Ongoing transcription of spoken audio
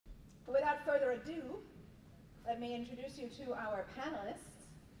ado, let me introduce you to our panelists.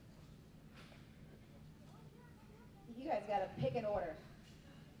 You guys got to pick an order.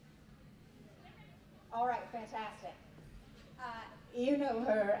 All right, fantastic. You know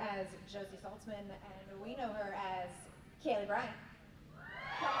her as Josie Saltzman, and we know her as Kaylee Bryant.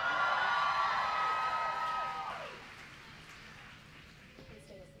 Please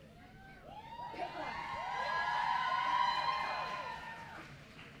stay with me. Pick one.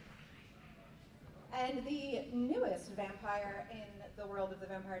 And the newest vampire in the world of the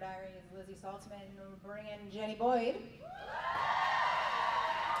Vampire Diaries, Lizzie Saltzman, bring in Jenny Boyd.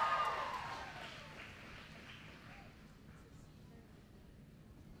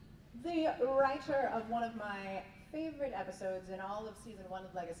 The writer of one of my favorite episodes in all of season 1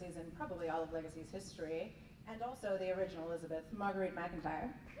 of Legacies and probably all of Legacies history, and also the original Elizabeth, Marguerite MacIntyre.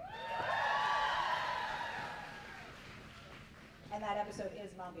 And that episode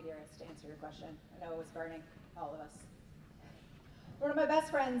is Mommy Dearest, to answer your question. I know it was burning all of us. One of my best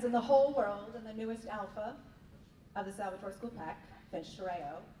friends in the whole world and the newest alpha of the Salvatore School Pack, Finch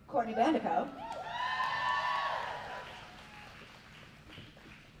Terreo, Courtney Bandeko.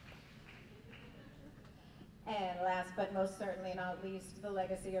 And last but most certainly not least, the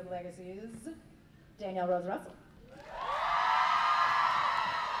legacy of legacies, Danielle Rose Russell.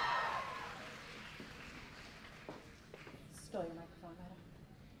 Stole your microphone, madam.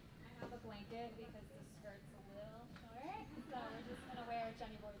 I have a blanket because the skirt's a little short, so we're just gonna wear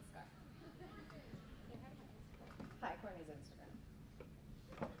Jenny Boyd's scarf. Hi, Courtney's Instagram.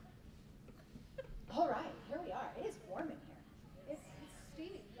 All right, here we are. It is warm in here. It's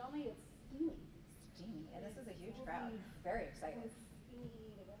steamy. Y'all made it steamy. Steamy, and this is a huge crowd. Very excited. It's steamy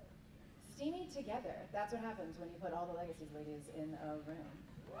together. Steamy together. That's what happens when you put all the Legacies ladies in a room.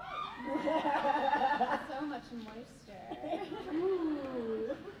 So much moisture.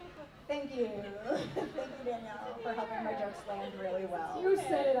 Ooh. Thank you. Thank you, Danielle, for helping my jokes land really well. You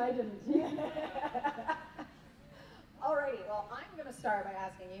said it, I didn't. Alrighty, well, I'm going to start by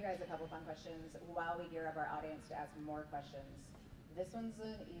asking you guys a couple fun questions while we gear up our audience to ask more questions. This one's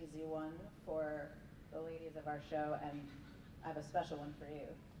an easy one for the ladies of our show, and I have a special one for you.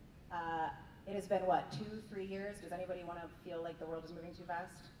 It has been, what, 2-3 years? Does anybody want to feel like the world is moving too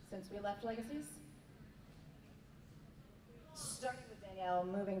fast since we left Legacies? Starting with Danielle,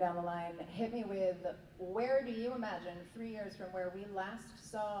 moving down the line, hit me with, where do you imagine 3 years from where we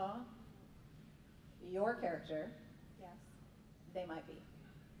last saw your character, Yes. they might be?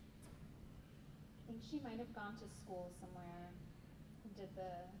 I think she might have gone to school somewhere and did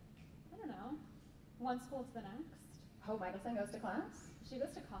the, I don't know, one school to the next. Hope Michelson goes to class? She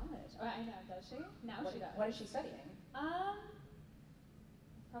goes to college. Oh, I know, does she? Now she does. What is she studying?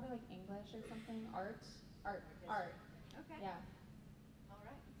 Probably like English or something. Art. Okay. Yeah. All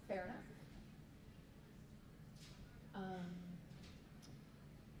right. Fair enough.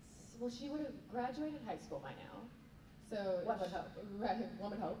 Well, she would have graduated high school by now. So One would hope. Right,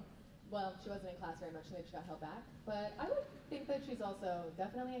 one would hope. Well, she wasn't in class very much, so maybe she got held back. But I would think that she's also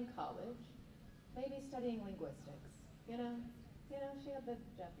definitely in college, maybe studying linguistics. You know, she had the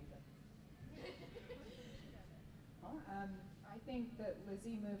Jeff visa. I think that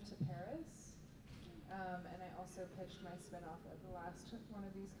Lizzie moved to Paris, and I also pitched my spinoff at the last one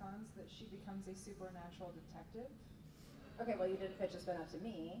of these cons that she becomes a supernatural detective. Okay, well, you didn't pitch a spin-off to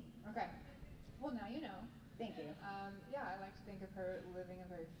me. Okay, well now you know. Thank you. Yeah, I like to think of her living a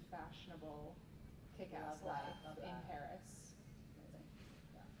very fashionable, kick-ass Love that, life love in that. Paris. Amazing.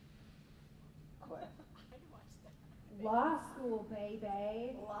 Yeah. Cool. Law school,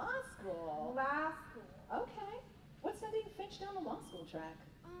 baby. Law school. Law school. Okay. What's sending Finch down the law school track?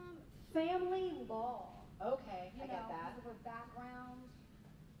 Family law. Okay, You I get know, that. because of her background,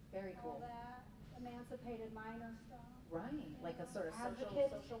 Very all cool. that, emancipated minor stuff. Right, like a sort of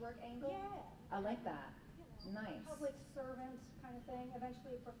Advocate. social work angle? Yeah. I like that. Nice. Public servant kind of thing.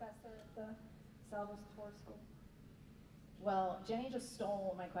 Eventually a professor at the Salvatore School. Well, Jenny just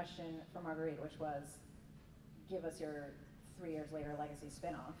stole my question from Marguerite, which was, give us your 3 years later Legacy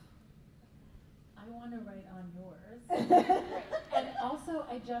spinoff. I want to write on yours. And also,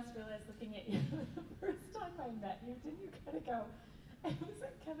 I just realized looking at you the first time I met you, didn't you kind of go, I was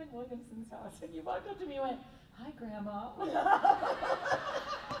at Kevin Williamson's house, and you walked up to me and went, hi, Grandma. And I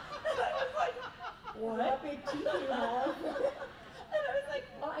was like, what? What big teeth you have. And I was like,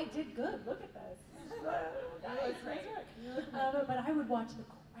 well, I did good. Look at this. Nice work. But I would watch the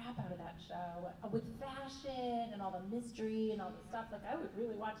crap out of that show with fashion and all the mystery and all the stuff. Like, I would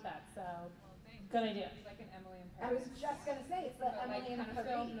really watch that. So, good idea. It's like an Emily in I was Paris. just going to say, it's the But like Emily in kind of Paris.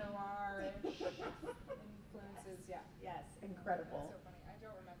 film noir-ish influences, yeah. Yes, incredible. That's so funny. I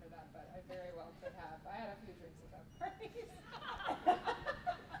don't remember that, but I very well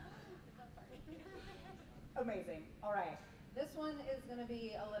Amazing. All right. This one is going to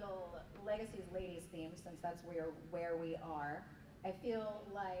be a little Legacies ladies themed since that's where we are. I feel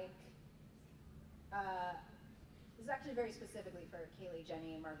like this is actually very specifically for Kaylee,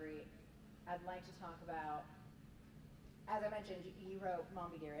 Jenny, and Marguerite. I'd like to talk about, as I mentioned, you wrote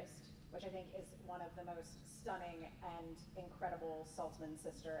Mommy Dearest, which I think is one of the most stunning and incredible Saltzman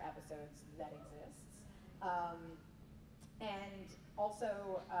sister episodes that exists. And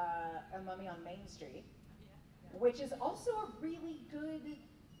also A Mummy on Main Street, which is also a really good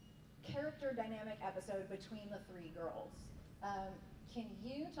character dynamic episode between the three girls. Can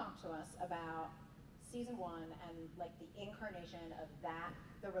you talk to us about season 1 and like the incarnation of that,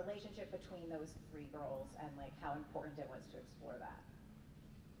 the relationship between those three girls, and like how important it was to explore that?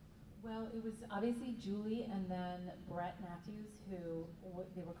 Well, it was obviously Julie and then Brett Matthews, who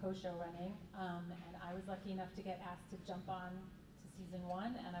they were co-show running, and I was lucky enough to get asked to jump on to season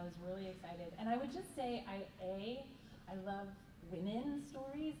 1, and I was really excited. And I would just say, I love women's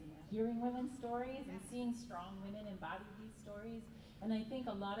stories and hearing women's stories and seeing strong women embody these stories. And I think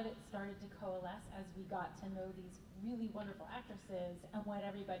a lot of it started to coalesce as we got to know these really wonderful actresses and what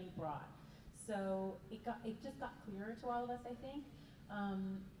everybody brought. So it just got clearer to all of us, I think.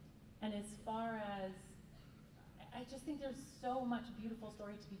 And as far as, I just think there's so much beautiful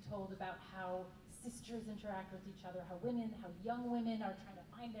story to be told about how sisters interact with each other, how young women are trying to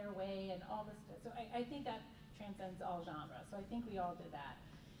find their way and all this stuff. So I think that transcends all genres. So I think we all did that.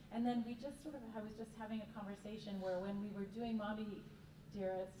 And then we just I was just having a conversation where when we were doing Mommy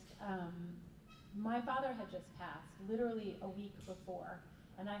Dearest, my father had just passed, literally a week before,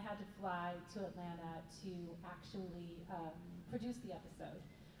 and I had to fly to Atlanta to actually produce the episode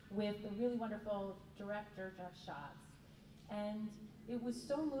with the really wonderful director, Jeff Schatz. And it was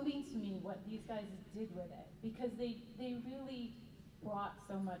so moving to me what these guys did with it, because they really brought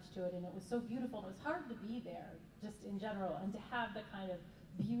so much to it, and it was so beautiful. It was hard to be there, just in general, and to have the kind of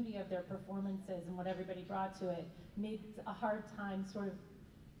beauty of their performances and what everybody brought to it made a hard time sort of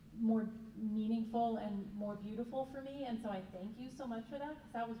more meaningful and more beautiful for me. And so I thank you so much for that,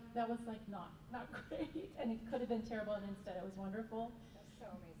 because that was like not great, and it could have been terrible, and instead it was wonderful. That's so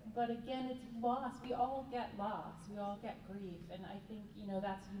amazing. But again, it's loss. We all get loss. We all get grief, and I think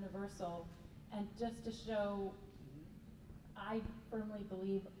that's universal. And just to show, I firmly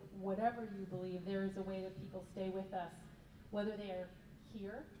believe, whatever you believe, there is a way that people stay with us, whether they are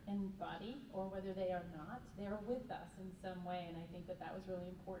here in body or whether they are not. They're with us in some way, and I think that was really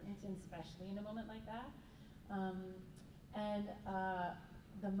important, and especially in a moment like that.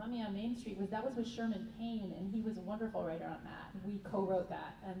 The Mummy on Main Street was with Sherman Payne, and he was a wonderful writer on that. We co-wrote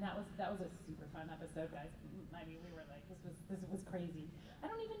that, and that was a super fun episode, guys. I mean, we were like, this was crazy. I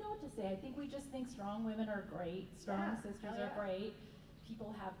don't even know what to say. I think we just think strong women are great, strong sisters are great.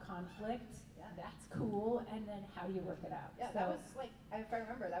 People have conflict. That's cool. And then how do you work it out? Yeah, so, that was like, if I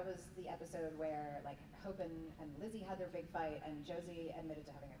remember, that was the episode where like Hope and Lizzie had their big fight, and Josie admitted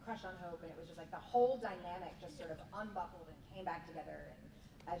to having a crush on Hope, and it was just like the whole dynamic just sort of unbuckled and came back together. And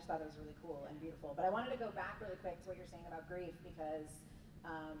I just thought it was really cool and beautiful. But I wanted to go back really quick to what you're saying about grief, because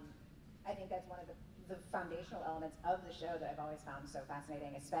I think that's one of the foundational elements of the show that I've always found so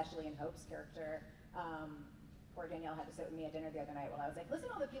fascinating, especially in Hope's character. Poor Danielle had to sit with me at dinner the other night while I was like, listen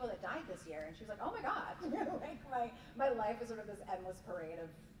to all the people that died this year, and she was like, oh my God, like my life is sort of this endless parade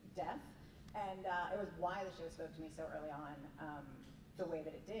of death, and it was why the show spoke to me so early on, the way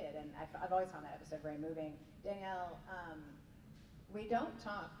that it did, and I've always found that episode very moving. Danielle, we don't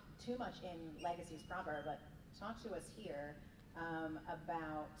talk too much in Legacies proper, but talk to us here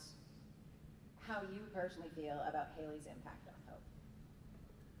about how you personally feel about Haley's impact on Hope.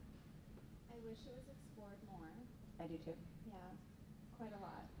 I wish it was explored more. I do too. Yeah, quite a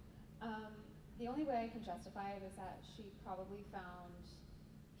lot. The only way I can justify it is that she probably found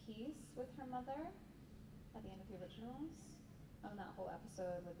peace with her mother at the end of the originals, that whole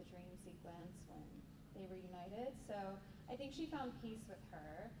episode with the dream sequence when they reunited. So I think she found peace with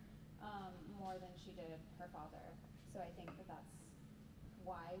her more than she did her father. So I think that's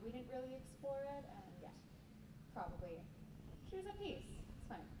why we didn't really explore it, and probably she was at peace. It's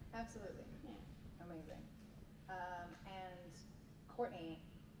fine. Absolutely. Yeah. Amazing. And Courtney,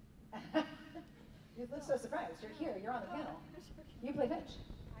 you look so surprised. You're here. You're on the panel. You play Finch.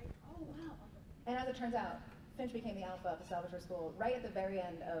 Oh, wow. And as it turns out, Finch became the alpha of the Salvatore School right at the very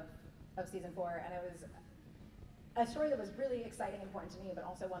end of season 4, and it was a story that was really exciting and important to me, but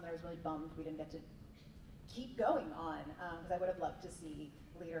also one that I was really bummed we didn't get to keep going on, because I would have loved to see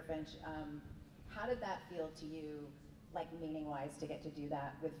Leader Finch. How did that feel to you, like meaning-wise, to get to do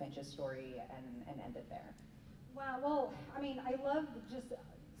that with Finch's story and end it there? Wow, well, I mean, I love just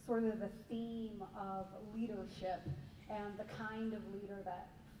sort of the theme of leadership and the kind of leader that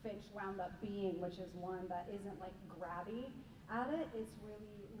Finch wound up being, which is one that isn't like grabby at it. It's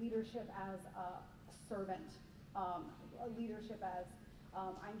really leadership as a servant, a leadership as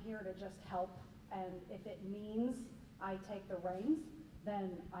I'm here to just help, and if it means I take the reins,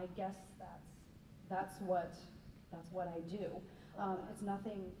 then I guess that's what I do. It's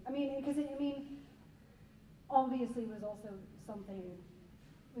nothing. I mean, because obviously, it was also something.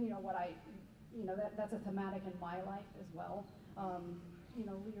 That's a thematic in my life as well.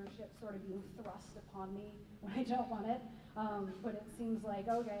 Leadership sort of being thrust upon me when I don't want it. But it seems like,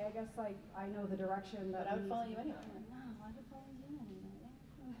 okay, I guess I know the direction that But I would follow you anyway. No, I would follow you anyway.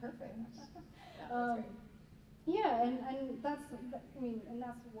 Yeah. Perfect. Yeah, and that's, and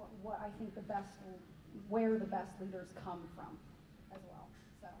that's what I think where the best leaders come from as well.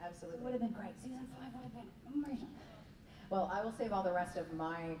 So Absolutely. It would have been great. Season 5 would have been amazing. Well, I will save all the rest of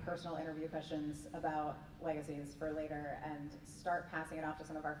my personal interview questions about Legacies for later and start passing it off to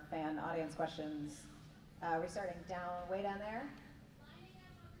some of our fan audience questions. We're starting way down there.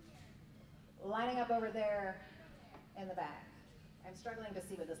 Lining up over there in the back. I'm struggling to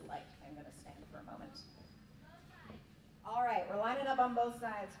see with this light. I'm going to stand for a moment. All right, we're lining up on both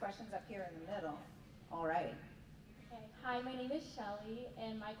sides. Questions up here in the middle. All righty. Okay. Hi, my name is Shelly,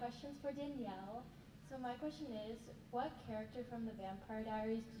 and my question's for Danielle. So my question is, what character from the Vampire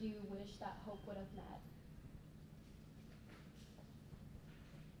Diaries do you wish that Hope would have met?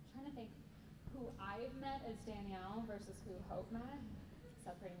 I'm trying to think who I've met as Danielle versus who Hope met.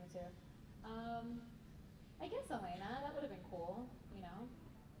 Separating the two. I guess Layne. That would have been cool,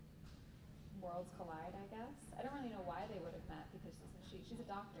 Worlds collide, I guess. I don't really know why they would have met because she's a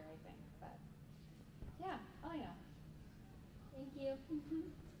doctor, I think. But yeah, Layne. Thank you.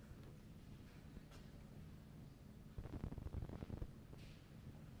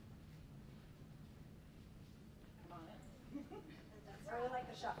 Come on in. I really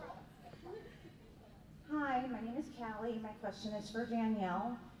like the shuffle. Hi, my name is Callie. My question is for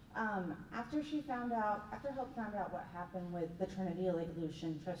Danielle. After Hope found out what happened with the Trinity, like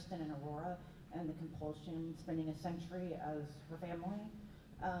Lucian, Tristan, and Aurora, and the compulsion, spending a century as her family,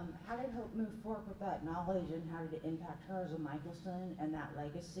 how did Hope move forward with that knowledge, and how did it impact her as a Michelson and that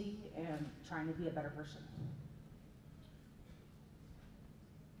legacy and trying to be a better person?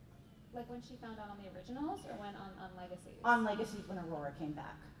 Like when she found out on the originals or when on Legacies? On Legacies when Aurora came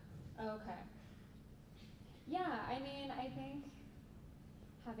back. Okay. Yeah, I think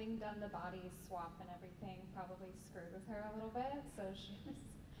having done the body swap and everything probably screwed with her a little bit. So she was,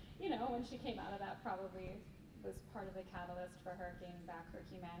 when she came out of that, probably was part of the catalyst for her gaining back her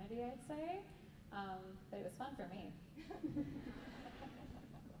humanity, I'd say. But it was fun for me.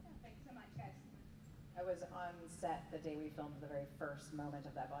 Thanks so much, guys. I was on set the day we filmed the very first moment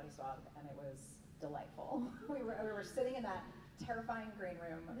of that body swap, and it was delightful. We were sitting in that terrifying green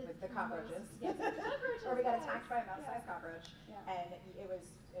room with the cockroaches. Yes, the cockroaches, Or we got yes. attacked by a mouse-sized cockroach, Yeah. and it was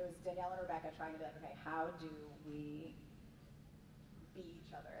Danielle and Rebecca trying to be like, okay, how do we be each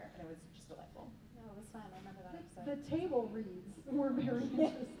other? And it was just delightful. No, it was fun. I remember that episode. The table reads were very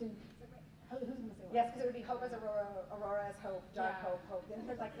interesting. Who's going to say what? Yes, because it would be Hope as Aurora, Aurora as Hope, Dark Yeah. Hope, Hope. Then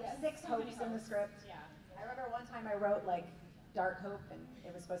there's like Yes. 6 So many hopes in the hopes. script. Yeah. I remember one time I wrote like Dark Hope, and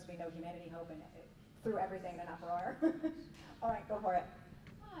it was supposed to be No Humanity Hope, and it threw everything in an uproar. All right, go for it.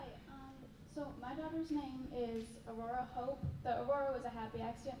 Hi, so my daughter's name is Aurora Hope. The Aurora was a happy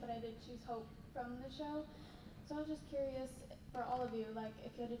accident, but I did choose Hope from the show. So I was just curious, for all of you, like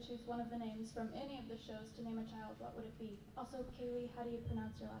if you had to choose one of the names from any of the shows to name a child, what would it be? Also, Kaylee, how do you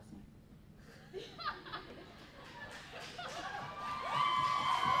pronounce your last name?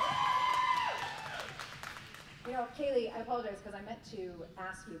 Kaylee, I apologize because I meant to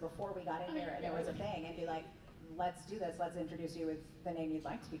ask you before we got in here and there was a thing and be like, let's do this, let's introduce you with the name you'd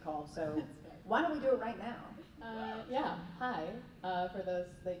like to be called. So why don't we do it right now? Yeah, hi. For those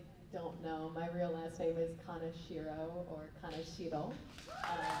that don't know, my real last name is Kaneshiro or Kaneshiro.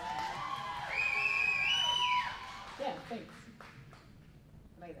 Yeah, thanks.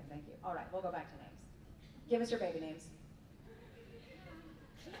 Amazing, thank you. All right, we'll go back to names. Give us your baby names.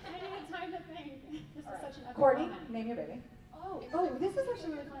 I needed time to think. This All is right. such an epic Courtney, moment. name your baby. Oh, this is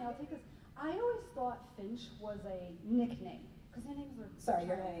actually really funny. I'll take this. I always thought Finch was a nickname because their names are. Sorry,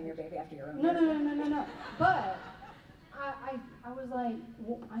 you're gonna name your baby after your own. No. But I was like,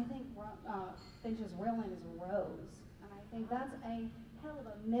 well, I think Finch's real name is Rose, and I think that's a hell of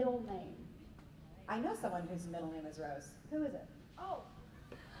a middle name. I know someone whose middle name is Rose. Who is it? Oh,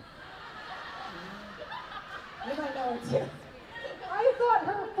 You might know her too. I thought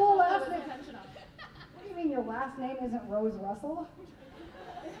her full that last was name. intentional. What do you mean your last name isn't Rose Russell?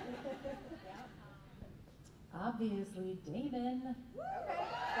 obviously Damon. Okay.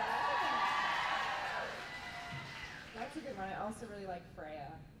 That's a good one. I also really like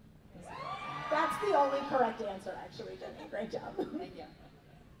Freya. That's the only correct answer, actually, Jenny. Great job. Thank you.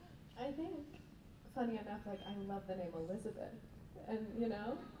 I think, funny enough, like I love the name Elizabeth, and you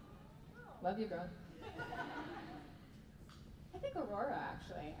know, love you, girl. I think Aurora,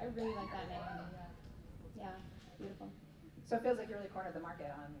 actually. I really like that name. Yeah, beautiful. So it feels like you really cornered the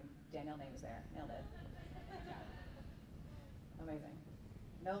market on Danielle names there. Nailed it. Amazing.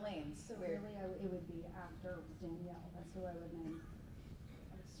 No lanes. So Weird. really, it would be after Danielle. That's who I would name.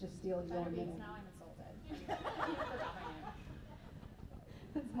 Let's just steal your Better beats, name. now I'm insulted. You forgot my name.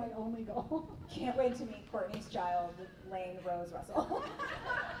 That's my only goal. Can't wait to meet Courtney's child, Layne Rose Russell.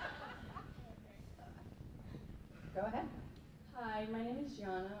 Go ahead. Hi, my name is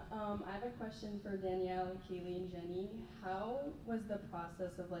Gianna. I have a question for Danielle, Kaylee, and Jenny. How was the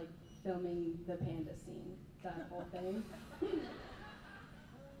process of like filming the panda scene? That whole thing?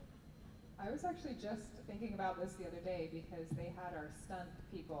 I was actually just thinking about this the other day because they had our stunt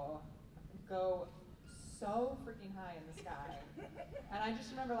people go so freaking high in the sky. And I just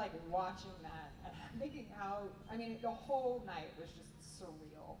remember like watching that and thinking how, I mean, the whole night was just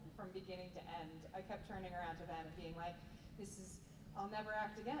surreal from beginning to end. I kept turning around to them and being like, I'll never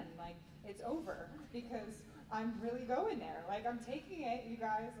act again. Like, it's over because I'm really going there. Like, I'm taking it, you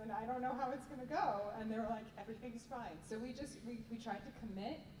guys, and I don't know how it's gonna go. And they were like, everything's fine. So we tried to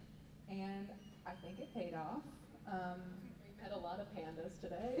commit, and I think it paid off. We met a lot of pandas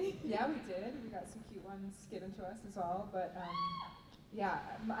today. Yeah, we did. We got some cute ones given to us as well. But yeah,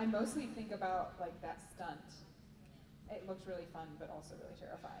 I mostly think about like that stunt. It looks really fun, but also really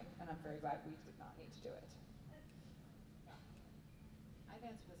terrifying. And I'm very glad we did not need to do it. I've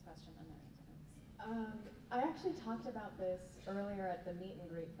answered this question a million times. I actually talked about this earlier at the meet and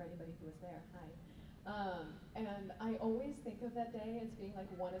greet for anybody who was there. Hi. And I always think of that day as being like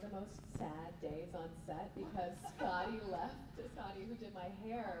one of the most sad days on set because Scotty left. Scotty, who did my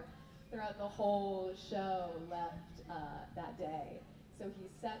hair throughout the whole show, left that day. So he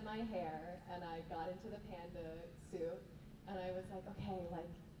set my hair, and I got into the panda suit, and I was like, okay, like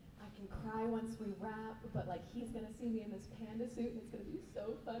I can cry once we wrap, but like he's gonna see me in this panda suit, and it's gonna be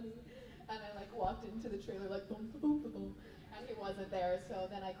so funny. And I like walked into the trailer like boom, boom, boom, boom, and he wasn't there. So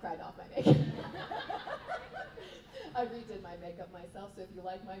then I cried off my makeup. I redid my makeup myself. So if you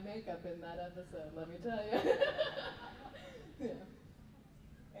like my makeup in that episode, let me tell you. Yeah.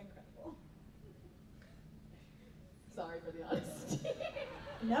 Incredible. Sorry for the honesty.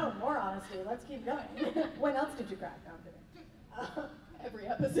 No, more honesty. Let's keep going. When else did you cry? No, I'm kidding. Every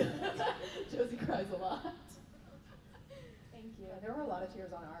episode. Josie cries a lot. Thank you. Yeah, there were a lot of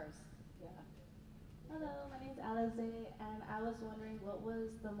tears on ours. Yeah. Hello, my name's Alize, and I was wondering what was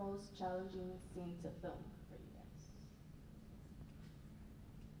the most challenging scene to film for you guys?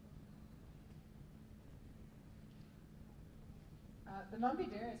 The Mumby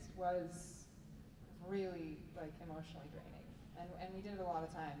Dearest was really like emotionally draining, and we did it a lot of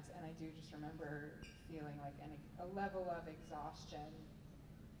times. And I do just remember feeling like a level of exhaustion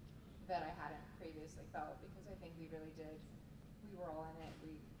that I hadn't previously felt because I think we really did. We were all in it.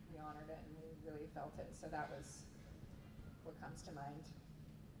 We honored it, and we really felt it. So that was what comes to mind.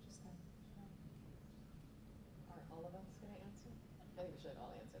 Just then. Are all of us going to answer? I think we should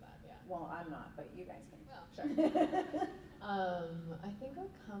all answer that, yeah. Well, I'm not, but you guys can. Well, sure. I think what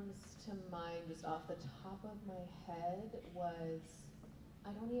comes to mind just off the top of my head was,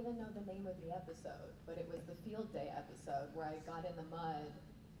 I don't even know the name of the episode, but it was the field day episode where I got in the mud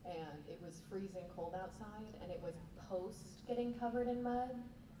and it was freezing cold outside, and it was post getting covered in mud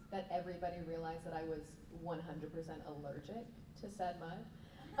that everybody realized that I was 100% allergic to said mud.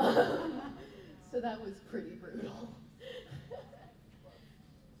 So that was pretty brutal.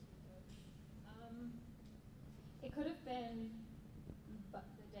 It could have been the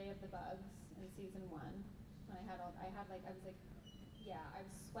day of the bugs in season 1 when I was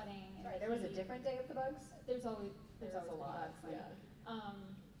sweating. And Sorry, there was a different day of the bugs? There's always a been lot, bugs. Like, yeah.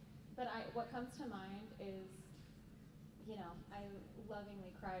 But what comes to mind is, you know, I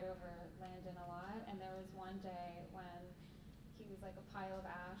lovingly cried over Landon a lot, and there was one day when he was like a pile of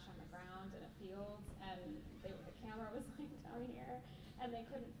ash on the ground in a field, and the camera was like down here, and they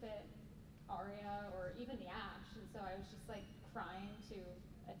couldn't fit Aria or even the ash, and so I was just like crying to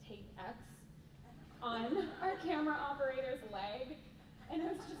a tape X on our camera operator's leg, and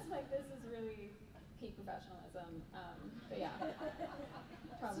I was just like, this is really peak professionalism. But yeah,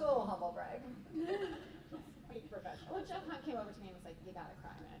 It's a little humble brag. peak professional. Well, Jeff Hunt came over to me and was like, you gotta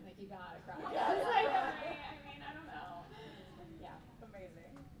cry, man. Like, you gotta cry. I was like, all right, I mean, I don't know. Yeah.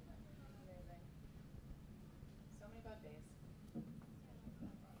 Amazing. Amazing.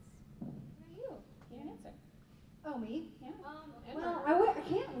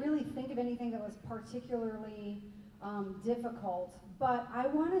 anything that was particularly difficult, but I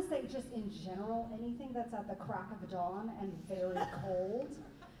want to say just in general, anything that's at the crack of dawn and very cold.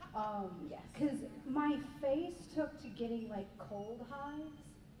 Yes. Because my face took to getting like cold hives,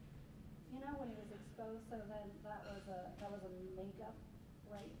 you know, when it was exposed. So then that was a makeup,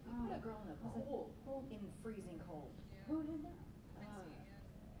 right? You put a girl in a cold, in freezing cold. Who did that?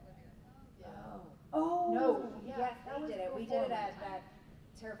 Oh. Oh No, yes, yes, that they was did it. We before did it my at time. that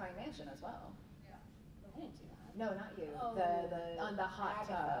terrifying mansion as well. I didn't do that. No, not you. Oh. The On the hot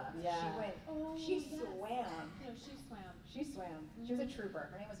Agatha. tub. Yeah. She She went. Oh, She yes. swam. No, she swam. She swam. She was a trooper.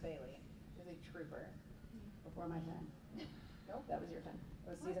 Her name was Bailey. She was a trooper. Before my time. Nope, that was your time. It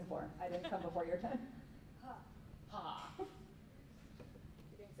was season 4. I didn't come before your time. Huh. Ha. You're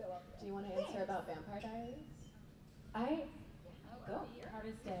doing so well. Do you want to answer about Vampire Diaries? Go.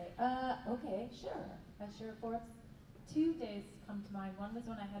 Hardest day. Okay, sure. Sure. For 2 days come to mind. One was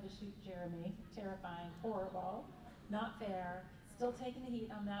when I had to shoot Jeremy. Terrifying, horrible, not fair. Still taking the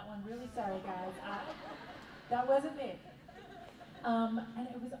heat on that one. Really sorry, guys. That wasn't me. And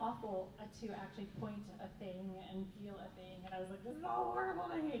it was awful to actually point a thing and feel a thing. And I was like, this is all horrible.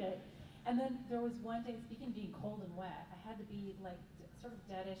 I hate it. And then there was one day, speaking of being cold and wet, I had to be like sort of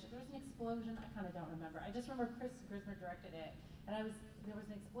deadish. There was an explosion. I kind of don't remember. I just remember Chris Grismer directed it. And there was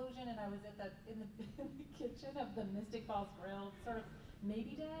an explosion, and I was in the kitchen of the Mystic Falls Grill, sort of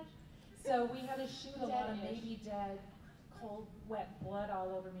maybe dead. So we had to shoot a lot of maybe dead, cold, wet blood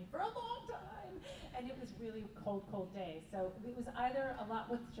all over me for a long time. And it was really cold, cold day. So it was either a lot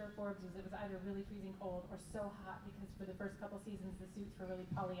with Sher Forbes, it was either really freezing cold or so hot because for the first couple seasons the suits were really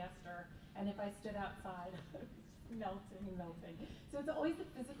polyester. And if I stood outside, melting. So it's always the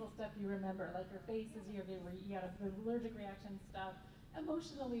physical stuff you remember, like your face is you got an allergic reaction stuff.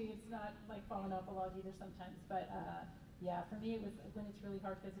 Emotionally, it's not like falling off a log either sometimes. But yeah, for me it was when it's really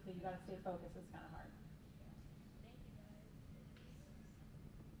hard physically, you got to stay focused. It's kind of hard.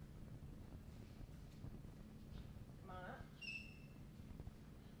 Come on up.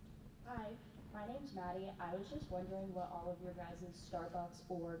 Hi, my name's Maddie. I was just wondering what all of your guys' Starbucks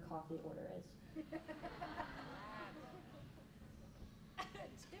or coffee order is.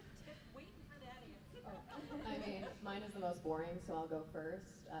 I mean, mine is the most boring, so I'll go first.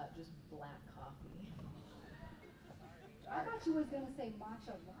 Just black coffee. I thought you was gonna say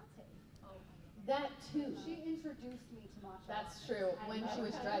matcha latte. That too. She introduced me to matcha. That's latte. true. I When she never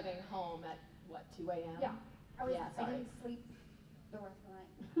was had driving home at what, 2 a.m.? Yeah, I sorry. didn't sleep the rest of the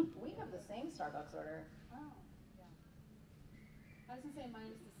night. We have the same Starbucks order. Oh. I was gonna say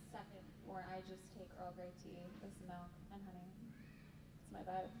mine is the second, where I just take Earl Grey tea with some milk and honey. It's my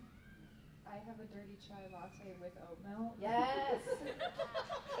vibe. I have a dirty chai latte with oat milk. Yes.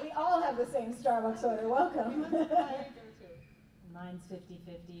 We all have the same Starbucks order. Welcome. Mine's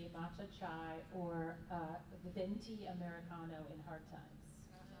 50-50, matcha chai or the venti Americano in hard times.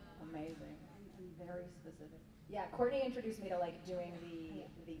 Amazing. And very specific. Yeah, Courtney introduced me to like doing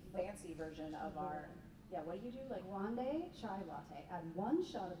the fancy version of our. Yeah, what do you do? Like Grande chai latte. Add 1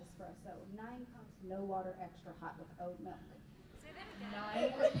 shot of espresso, 9 pumps, no water, extra hot with oat milk.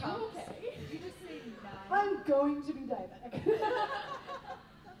 9 pumps. Okay. Did you just say 9? I'm going to be diabetic. 9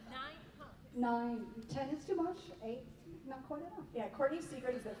 pumps. 9. 10 is too much. 8, not quite enough. yeah, Courtney's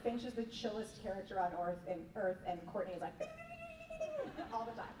secret is that Finch is the chillest character on Earth, and Courtney is like all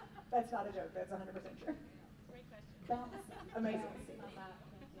the time. That's not a joke. That's 100% true. Great question. Bounce. Amazing. Love that.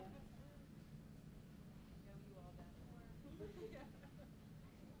 Thank you. Know you all that more.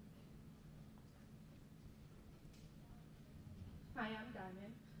 Hi, I'm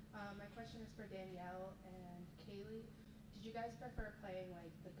Diamond. My question is for Danielle and Kaylee. Did you guys prefer playing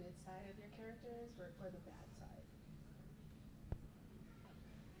like the good side of your characters or the bad side?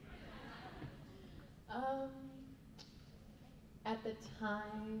 At the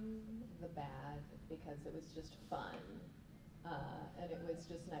time, the bad, because it was just fun. And it was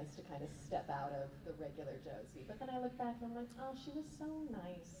just nice to kind of step out of the regular Josie. But then I look back and I'm like, oh, she was so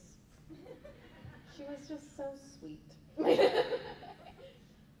nice. She was just so sweet. So yeah.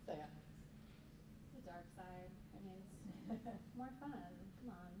 The dark side. I mean, it's more fun.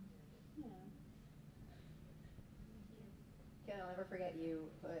 Come on. You know. Kaylee, I'll never forget you,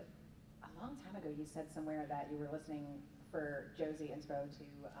 but a long time ago you said somewhere that you were listening for Josie Inspo to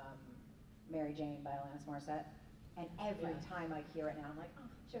Mary Jane by Alanis Morissette. And every time I hear it now, I'm like,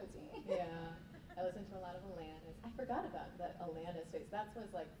 oh, Josie. Yeah. I listened to a lot of Alanis. I forgot about that Alanis phase. That was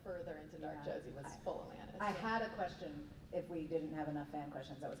like further into Dark Josie was full Alanis. I had a question, if we didn't have enough fan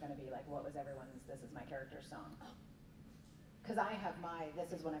questions, that was going to be like, what was everyone's This Is My Character song? Because I have my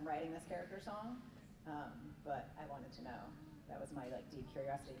This Is When I'm Writing This Character song, but I wanted to know That was my like deep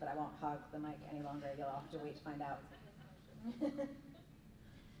curiosity, but I won't hog the mic any longer. You'll have to wait to find out.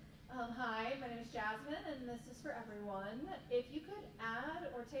 Hi, my name is Jasmine, and this is for everyone. If you could add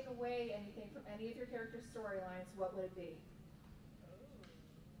or take away anything from any of your characters' storylines, what would it be?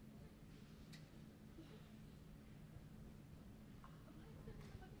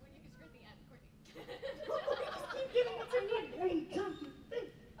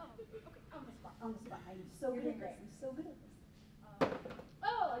 On the spot. I'm so good at this. I'm so good at this.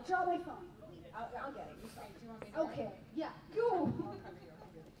 Oh, I dropped my phone. I'll get it. Do you want me to Okay. Yeah. Go. I'll cover you.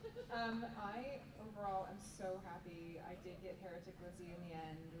 I overall am so happy I did get Heretic Lizzie in the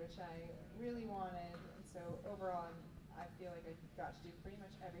end, which I really wanted. And so overall, I feel like I got to do pretty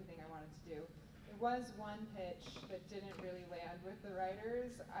much everything I wanted to do. There was one pitch that didn't really land with the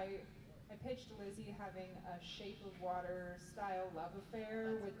writers. I pitched Lizzie having a Shape of Water style love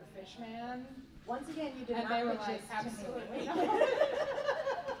affair with the fish man. Once again, you did And not they were pitch like, this to absolutely me. not.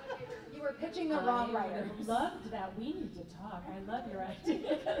 You were pitching the wrong writers. I loved that. We need to talk. I love your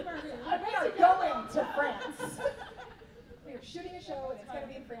idea. We are going to France. We are shooting a show, and it's going to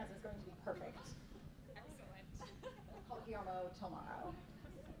be in France. It's going to be perfect. Excellent. Call Guillermo tomorrow.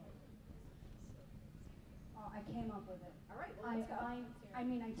 Oh, I came up with it. All right, well, let's go. I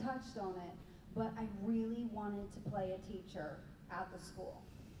mean, I touched on it, but I really wanted to play a teacher at the school.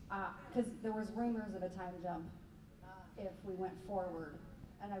 Because there was rumors of a time jump if we went forward,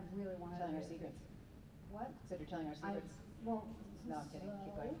 and I really wanted Telling to. our secrets. What? So you're telling our secrets? Well, No, I'm kidding.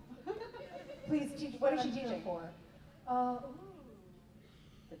 Keep so- going. Please teach. What is she teaching? For?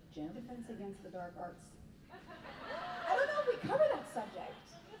 The gym? Defense Against the Dark Arts. I don't know if we cover that subject.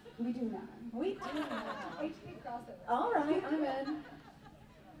 We do now. We do now. HP crossover. All right, I'm in.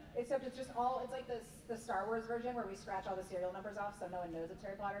 Except it's just all, it's like the Star Wars version where we scratch all the serial numbers off so no one knows it's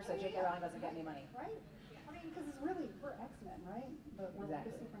Harry Potter, so J.K. Rowling doesn't get any money. Right? I mean, because it's really, we're X-Men, right? But we're like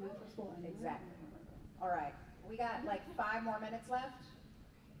a Exactly. supernatural school. Anyway. Exactly. All right, we got like 5 more minutes left.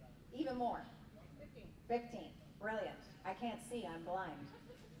 Even more. 15. Brilliant. I can't see, I'm blind.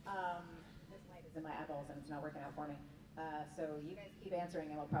 This light is in my eyeballs and it's not working out for me. So you guys keep answering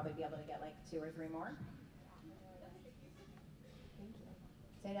and we'll probably be able to get like 2 or 3 more.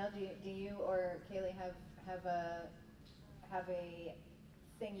 Danielle, do you or Kaylee have a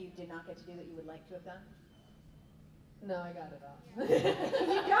thing you did not get to do that you would like to have done? No, I got it all.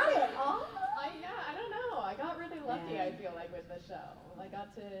 You got it all? I don't know. I got really lucky, Yeah. I feel like, with the show. I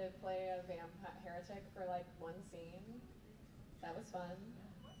got to play a heretic for like 1 scene. That was fun.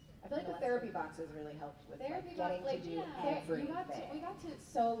 I feel like the therapy boxes really helped with like, Therapy getting box, like, to do yeah, everything. we got to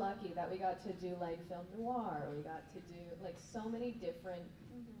so lucky that we got to do like film noir. We got to do like so many different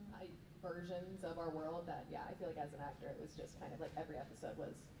versions of our world that, yeah, I feel like as an actor it was just kind of like every episode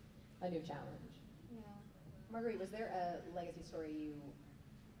was a new challenge. Yeah. Marguerite, was there a legacy story you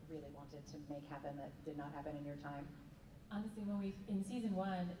really wanted to make happen that did not happen in your time? Honestly, in season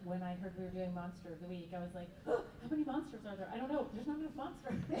 1, when I heard we were doing Monster of the Week, I was like, oh, how many monsters are there? I don't know. There's not enough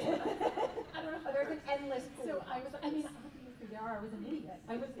monsters. I don't know. There's an endless pool. So obviously there are. I was an idiot.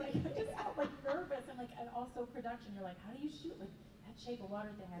 I was like, I just felt like nervous and also production. You're like, how do you shoot like that Shape of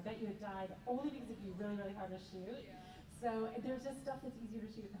Water thing? I bet you had died only because it'd be really, really hard to shoot. So there's just stuff that's easier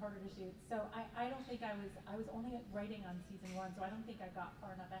to shoot and harder to shoot. So I don't think I was only writing on season 1, so I don't think I got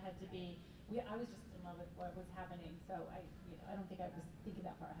far enough ahead to be. I was just in love with what was happening, so I don't think I was thinking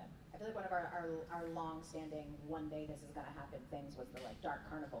that far ahead. I feel like one of our long-standing one day this is gonna happen things was the like Dark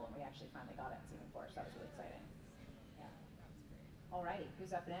Carnival, and we actually finally got it in season 4, so that was really exciting. Yeah. Alrighty,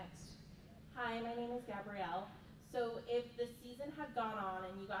 who's up next? Hi, my name is Gabrielle. So if the season had gone on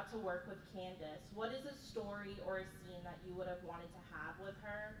and you got to work with Candace, what is a story or a scene that you would have wanted to have with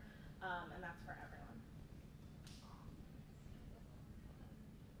her? And that's for everyone.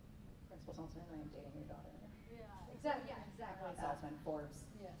 Principal Saltzman, I am dating your daughter. Yeah. Exactly that. Saltzman, Forbes.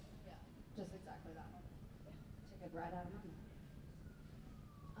 Yeah. Just exactly that one. Took it right out of my mouth.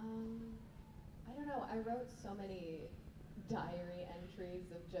 I don't know. I wrote so many diary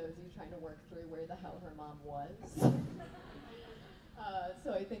entries of Josie trying to work through where the hell her mom was.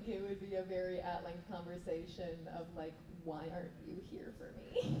 So I think it would be a very at-length conversation of like, why aren't you here for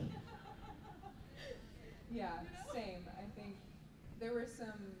me? Yeah, same. I think there were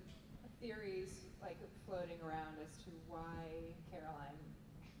some theories like floating around as to why Caroline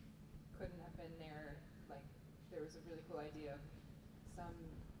couldn't have been there. Like there was a really cool idea of some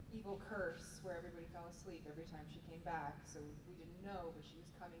evil curse where everybody fell asleep every time she came back, so we didn't know, but she was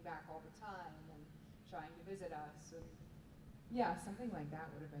coming back all the time and trying to visit us. And yeah, something like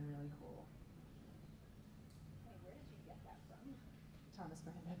that would have been really cool. Hey, where did you get that from? Thomas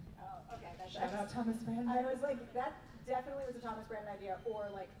Brandon. Oh, okay. Shout out Thomas Brandon. I was like, that definitely was a Thomas Brandon idea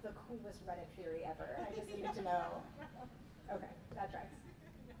or like the coolest Reddit theory ever. I just needed to know. Okay, that tracks.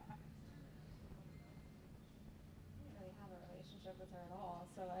 I don't really have a relationship with her at all,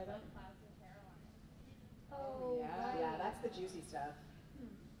 so I don't. Oh, yeah. Yeah, that's the juicy stuff.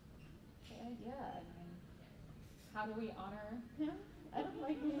 Okay, yeah, I mean, how do we honor him? I don't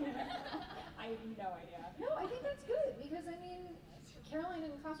like I have no idea. No, I think that's good because I mean, Caroline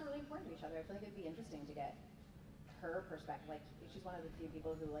and Klaus are really important to each other. I feel like it'd be interesting to get her perspective. Like, she's one of the few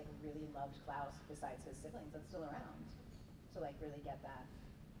people who like really loved Klaus besides his siblings that's still around. To like really get that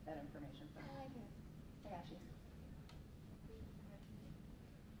information from. I like it. I got you.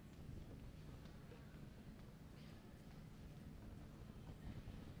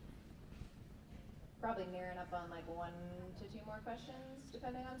 Probably nearing up on like 1 to 2 more questions,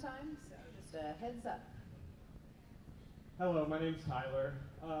 depending on time. So just a heads up. Hello, my name's Tyler.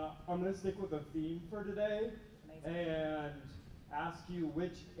 I'm going to stick with a theme for today. Amazing. And ask you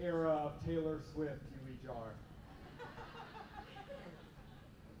which era of Taylor Swift you each are.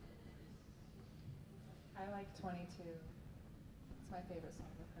 I like 22. It's my favorite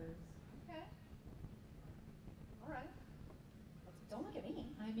song of hers. Okay. All right. Don't look at me.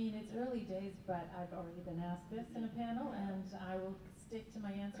 I mean, it's early days, but I've already been asked this in a panel, and I will stick to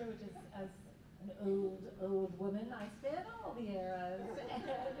my answer, which is as an old woman, I span all the eras. And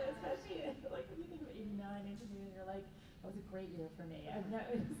especially, like, when you think of 89 into the you're like, that was a great year for me. It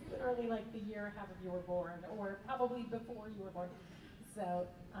was literally like the year half of you were born, or probably before you were born. So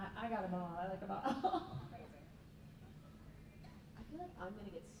I got them all. I like them all. I feel like I'm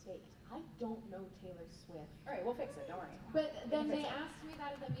gonna get staked. I don't know Taylor Swift. All right, we'll fix it. Don't worry. But then We can they fix it. asked me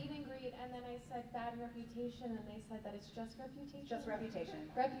that at the meet and greet, and then I said bad reputation, and they said that it's just reputation. Just reputation.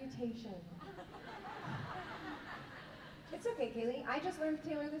 Reputation. It's okay, Kaylee. I just learned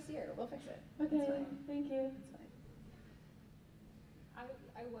Taylor this year. We'll fix it. Okay, It's fine. thank you. It's fine. I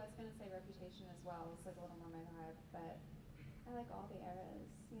was gonna say reputation as well. It's like a little more my vibe, but I like all the eras.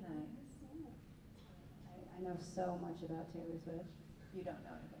 You know. Nice. Yeah. I know so much about Taylor Swift. You don't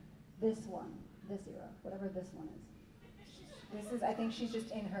know anything. This one, this era, whatever this one is. This is, I think she's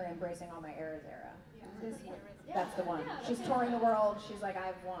just in her embracing all my eras era. This one. That's the one. She's touring the world. She's like,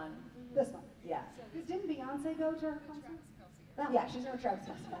 I've won. This one. Yeah. Because didn't Beyonce go to her concert? That Yeah, one. she's in her Travis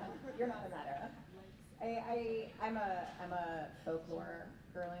Festival. You're not in that era. I'm a folklore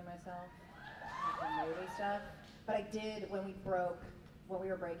girly myself. Like the movie stuff. But I did when we were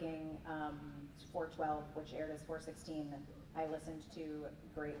breaking 412, which aired as 416. I listened to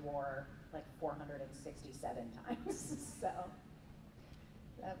Great War like 467 times. So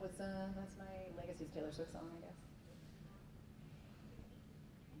that's my Legacies Taylor Swift song, I guess.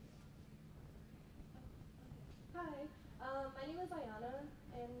 Hi, my name is Ayana,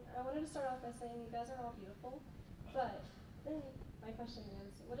 and I wanted to start off by saying you guys are all beautiful, but then my question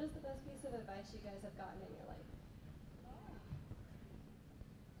is, what is the best piece of advice you guys have gotten in your life?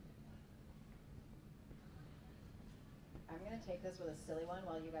 I'm going to take this with a silly one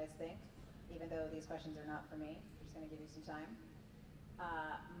while you guys think, even though these questions are not for me. I'm just going to give you some time.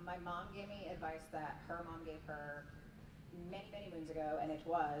 My mom gave me advice that her mom gave her many, many moons ago, and it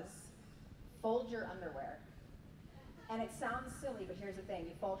was, fold your underwear. And it sounds silly, but here's the thing.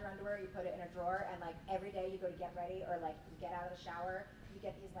 You fold your underwear, you put it in a drawer, and like every day you go to get ready or like you get out of the shower, you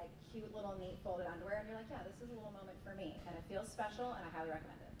get these like cute little neat folded underwear, and you're like, yeah, this is a little moment for me. And it feels special, and I highly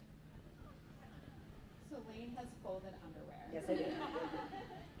recommend it. So Layne has folded underwear. Yes, I do. Can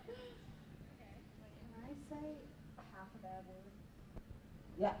I say half a bad word?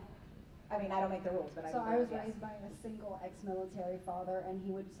 Yeah. I mean, I don't make the rules, but So I I was yes. raised by a single ex-military father, and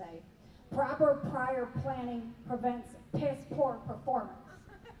he would say, proper prior planning prevents piss poor performance.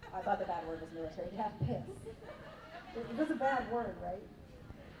 I thought the bad word was military. Yeah, piss. It was a bad word, right?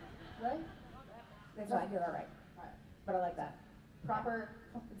 Right? It's fine, you're all right. But I like that. Proper,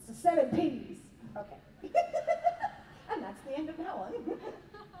 It's the 7 P's. okay. And that's the end of that one.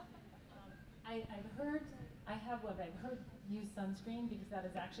 I have one, but I've heard use sunscreen because that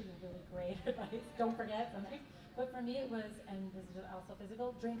is actually really great advice. Don't forget sunscreen. But for me it was, and this is also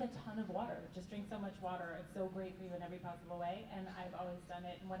physical, drink a ton of water. Just drink so much water. It's so great for you in every possible way. And I've always done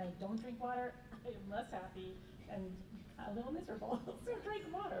it. And when I don't drink water, I am less happy and a little miserable. So drink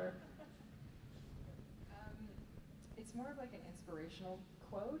water. It's more of like an inspirational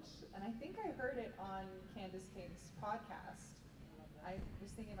quote, and I think I heard it on Candace King's podcast. I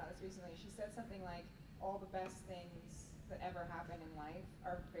was thinking about this recently. She said something like, all the best things that ever happen in life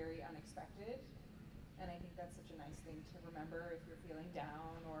are very unexpected. And I think that's such a nice thing to remember if you're feeling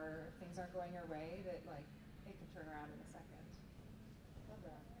down or if things aren't going your way, that like it can turn around in a second. Love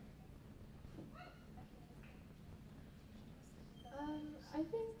that. I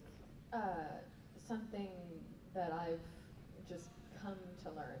think something that I've just come to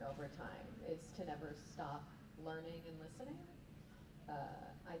learn over time is to never stop learning and listening.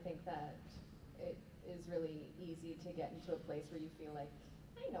 I think that it is really easy to get into a place where you feel like,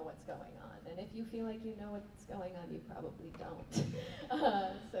 I know what's going on. And if you feel like you know what's going on, you probably don't.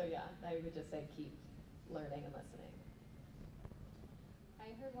 So yeah, I would just say keep learning and listening.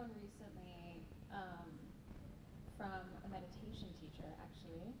 I heard one recently from a meditation teacher,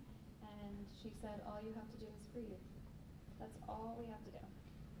 actually, and she said, all you have to do is breathe. That's all we have to do.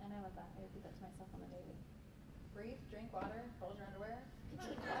 And I love that. I repeat that to myself on the daily. Breathe, drink water, fold your underwear. I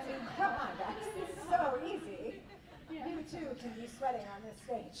mean, come on, guys. It's so easy. You too can be sweating on this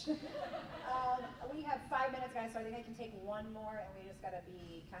stage. We have 5 minutes, guys, so I think I can take one more, and we just got to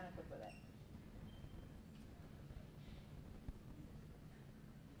be kind of quick with it.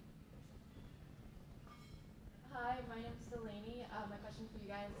 Hi, my name is Layne. My question for you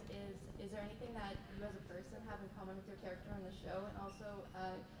guys is there anything that you as a person have in common with your character on the show? And also,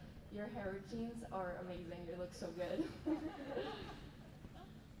 your hair routines are amazing. You look so good.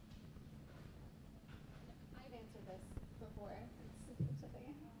 I've answered this before.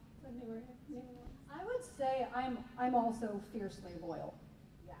 It's a newer one. I would say I'm also fiercely loyal.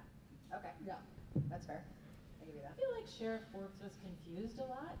 Yeah. Okay. Yeah. That's fair. I give you that. I feel like Sheriff Forbes was confused a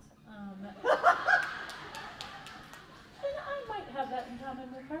lot. And I might have that in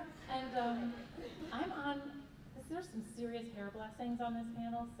common with her. And there's some serious hair blessings on this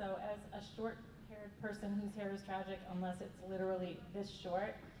panel, so as a short-haired person whose hair is tragic, unless it's literally this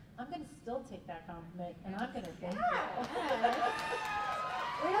short, I'm going to still take that compliment, and I'm going to thank you.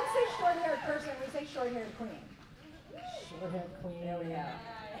 We don't say short-haired person, we say short-haired queen. Short-haired queen. There we go.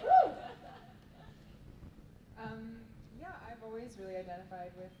 Yeah, I've always really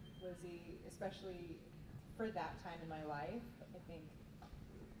identified with Lizzie, especially for that time in my life. I think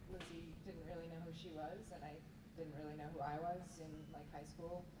Lizzie didn't really know who she was, and I didn't really know who I was in like high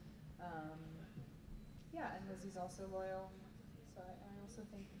school. Yeah, and Lizzie's also loyal, so I also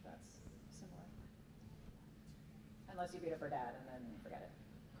think that's similar. Unless you beat up her dad and then forget it.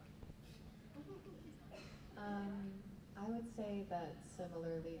 I would say that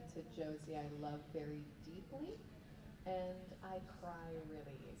similarly to Josie, I love very deeply, and I cry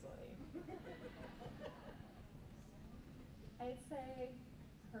really easily. I'd say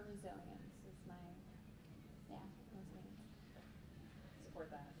her resilience is my, resilience. Support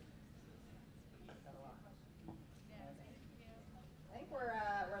that. Got a lot. I think we're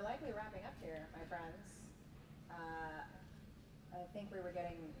likely wrapping up here, my friends. I think we were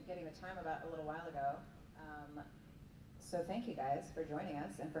getting the time about a little while ago. So thank you guys for joining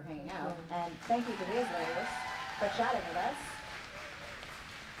us and for hanging out. And thank you to these ladies for chatting with us.